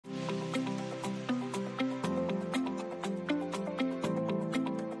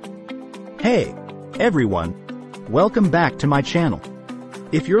Hey, everyone! Welcome back to my channel.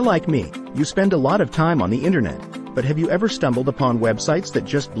 If you're like me, you spend a lot of time on the internet, but have you ever stumbled upon websites that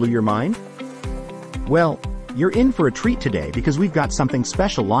just blew your mind? Well, you're in for a treat today because we've got something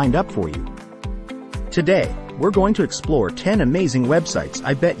special lined up for you. Today, we're going to explore 10 amazing websites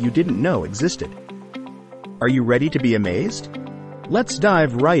I bet you didn't know existed. Are you ready to be amazed? Let's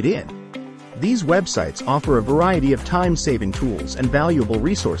dive right in. These websites offer a variety of time-saving tools and valuable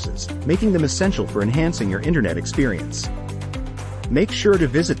resources, making them essential for enhancing your internet experience. Make sure to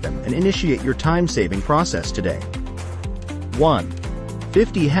visit them and initiate your time-saving process today. 1.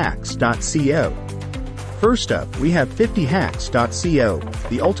 50hacks.co. First up, we have 50hacks.co,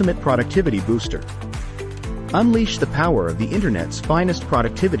 the ultimate productivity booster. Unleash the power of the internet's finest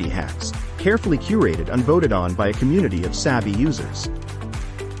productivity hacks, carefully curated and voted on by a community of savvy users.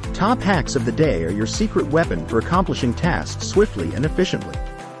 Top hacks of the day are your secret weapon for accomplishing tasks swiftly and efficiently.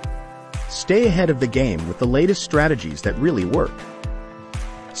 Stay ahead of the game with the latest strategies that really work.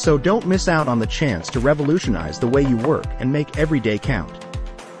 So don't miss out on the chance to revolutionize the way you work and make every day count.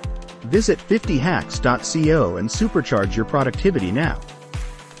 Visit 50hacks.co and supercharge your productivity now.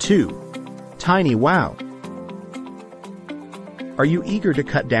 2. TinyWow. Are you eager to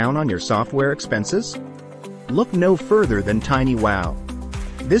cut down on your software expenses? Look no further than TinyWow.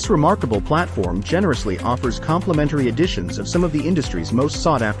 This remarkable platform generously offers complimentary editions of some of the industry's most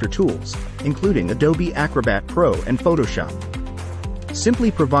sought-after tools, including Adobe Acrobat Pro and Photoshop.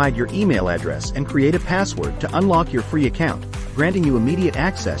 Simply provide your email address and create a password to unlock your free account, granting you immediate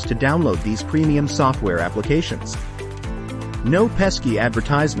access to download these premium software applications. No pesky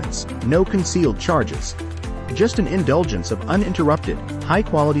advertisements, no concealed charges. Just an indulgence of uninterrupted,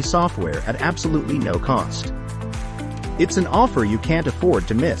 high-quality software at absolutely no cost. It's an offer you can't afford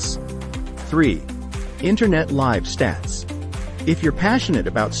to miss. 3. Internet Live Stats. If you're passionate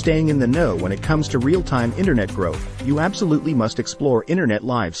about staying in the know when it comes to real-time internet growth, you absolutely must explore Internet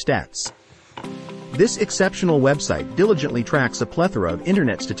Live Stats. This exceptional website diligently tracks a plethora of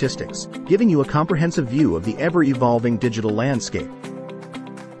internet statistics, giving you a comprehensive view of the ever-evolving digital landscape.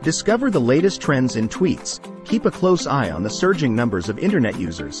 Discover the latest trends in tweets, keep a close eye on the surging numbers of internet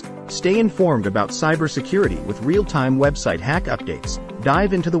users, stay informed about cybersecurity with real-time website hack updates,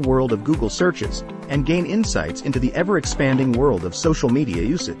 dive into the world of Google searches, and gain insights into the ever-expanding world of social media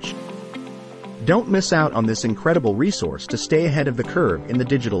usage. Don't miss out on this incredible resource to stay ahead of the curve in the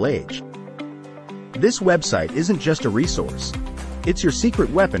digital age. This website isn't just a resource. It's your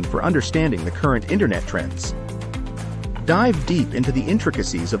secret weapon for understanding the current internet trends. Dive deep into the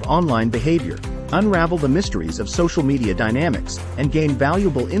intricacies of online behavior, unravel the mysteries of social media dynamics, and gain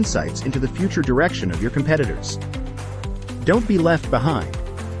valuable insights into the future direction of your competitors. Don't be left behind.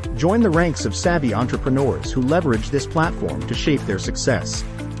 Join the ranks of savvy entrepreneurs who leverage this platform to shape their success.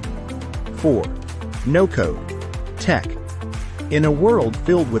 4. No-Code Tech. In a world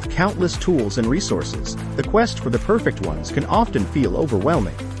filled with countless tools and resources, the quest for the perfect ones can often feel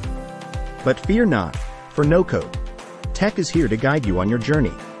overwhelming. But fear not, for No-Code Tech is here to guide you on your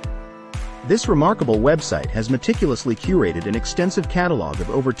journey. This remarkable website has meticulously curated an extensive catalog of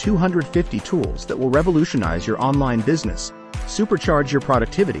over 250 tools that will revolutionize your online business, supercharge your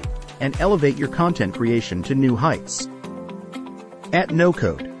productivity, and elevate your content creation to new heights. At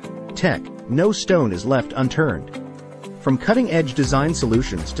No-Code Tech, no stone is left unturned. From cutting-edge design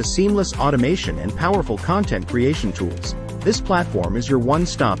solutions to seamless automation and powerful content creation tools, this platform is your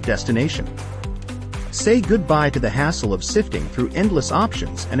one-stop destination. Say goodbye to the hassle of sifting through endless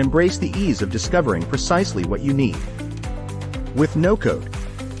options and embrace the ease of discovering precisely what you need. With No-Code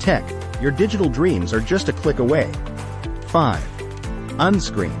Tech, your digital dreams are just a click away. 5.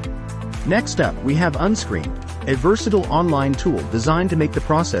 Unscreen. Next up, we have Unscreen, a versatile online tool designed to make the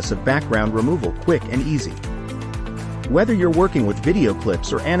process of background removal quick and easy. Whether you're working with video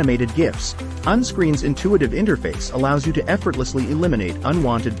clips or animated GIFs, Unscreen's intuitive interface allows you to effortlessly eliminate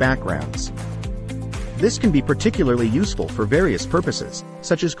unwanted backgrounds. This can be particularly useful for various purposes,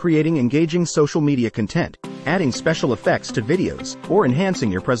 such as creating engaging social media content, adding special effects to videos, or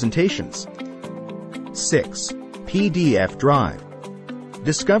enhancing your presentations. 6. PDF Drive.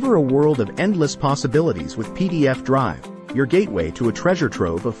 Discover a world of endless possibilities with PDF Drive, your gateway to a treasure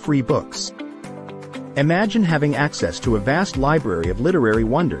trove of free books. Imagine having access to a vast library of literary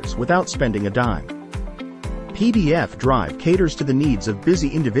wonders without spending a dime. PDF Drive caters to the needs of busy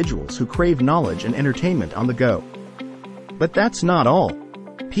individuals who crave knowledge and entertainment on the go. But that's not all.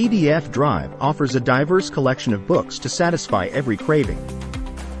 PDF Drive offers a diverse collection of books to satisfy every craving.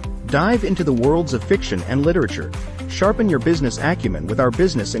 Dive into the worlds of fiction and literature, Sharpen your business acumen with our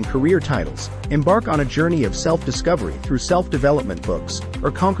business and career titles, embark on a journey of self-discovery through self-development books,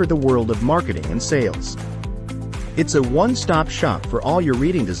 or conquer the world of marketing and sales. It's a one-stop shop for all your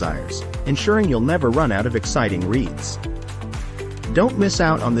reading desires, ensuring you'll never run out of exciting reads. Don't miss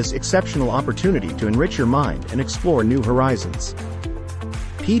out on this exceptional opportunity to enrich your mind and explore new horizons.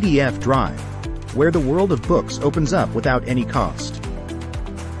 PDF Drive, where the world of books opens up without any cost.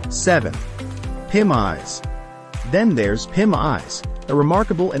 7. PIM Eyes. Then there's PIM Eyes, a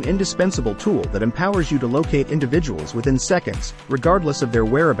remarkable and indispensable tool that empowers you to locate individuals within seconds, regardless of their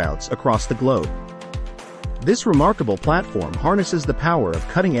whereabouts across the globe. This remarkable platform harnesses the power of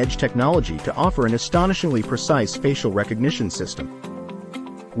cutting-edge technology to offer an astonishingly precise facial recognition system.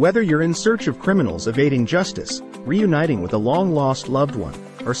 Whether you're in search of criminals evading justice, reuniting with a long-lost loved one,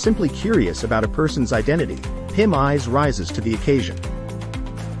 or simply curious about a person's identity, PIM Eyes rises to the occasion.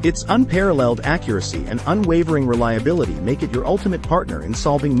 Its unparalleled accuracy and unwavering reliability make it your ultimate partner in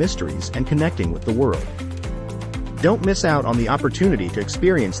solving mysteries and connecting with the world. Don't miss out on the opportunity to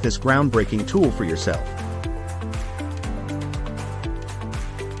experience this groundbreaking tool for yourself.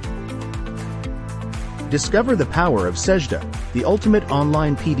 Discover the power of Sejda, the ultimate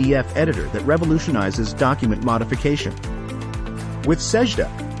online PDF editor that revolutionizes document modification. With Sejda,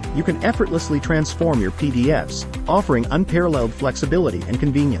 you can effortlessly transform your PDFs, offering unparalleled flexibility and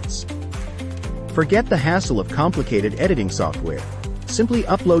convenience. Forget the hassle of complicated editing software. Simply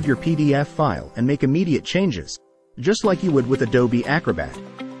upload your PDF file and make immediate changes, just like you would with Adobe Acrobat.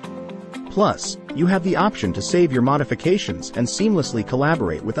 Plus, you have the option to save your modifications and seamlessly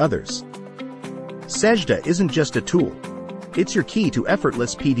collaborate with others. Sejda isn't just a tool. It's your key to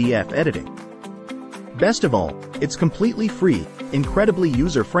effortless PDF editing. Best of all, it's completely free, incredibly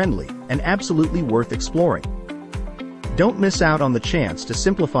user-friendly, and absolutely worth exploring. Don't miss out on the chance to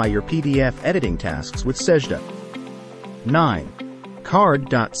simplify your PDF editing tasks with Sejda. 9.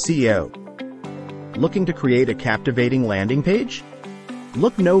 Card.co. Looking to create a captivating landing page?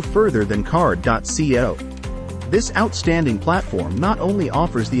 Look no further than Card.co. This outstanding platform not only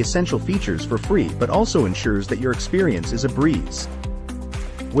offers the essential features for free but also ensures that your experience is a breeze.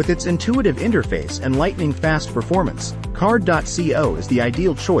 With its intuitive interface and lightning-fast performance, Card.co is the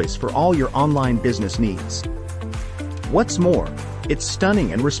ideal choice for all your online business needs. What's more, its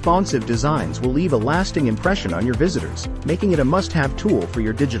stunning and responsive designs will leave a lasting impression on your visitors, making it a must-have tool for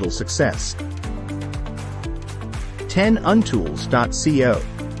your digital success. 10. Untools.co.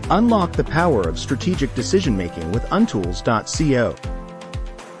 Unlock the power of strategic decision-making with Untools.co.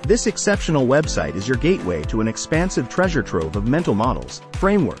 This exceptional website is your gateway to an expansive treasure trove of mental models,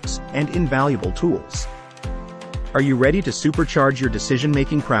 frameworks, and invaluable tools. Are you ready to supercharge your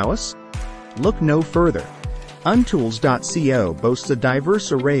decision-making prowess? Look no further. Untools.co boasts a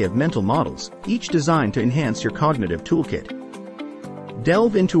diverse array of mental models, each designed to enhance your cognitive toolkit.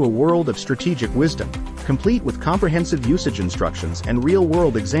 Delve into a world of strategic wisdom, complete with comprehensive usage instructions and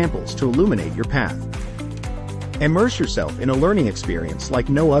real-world examples to illuminate your path. Immerse yourself in a learning experience like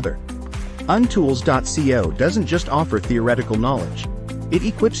no other. Untools.co doesn't just offer theoretical knowledge. It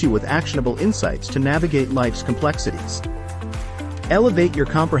equips you with actionable insights to navigate life's complexities. Elevate your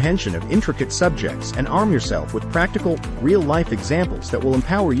comprehension of intricate subjects and arm yourself with practical, real-life examples that will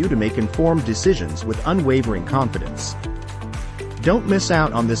empower you to make informed decisions with unwavering confidence. Don't miss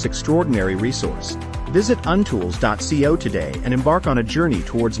out on this extraordinary resource. Visit Untools.co today and embark on a journey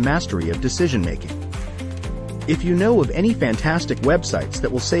towards mastery of decision-making. If you know of any fantastic websites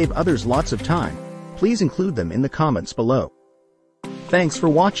that will save others lots of time, please include them in the comments below. Thanks for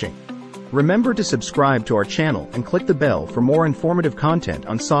watching. Remember to subscribe to our channel and click the bell for more informative content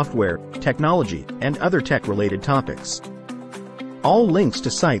on software, technology, and other tech-related topics. All links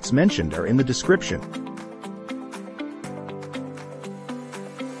to sites mentioned are in the description.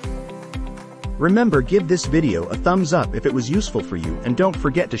 Remember, give this video a thumbs up if it was useful for you and don't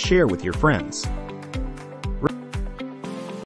forget to share with your friends.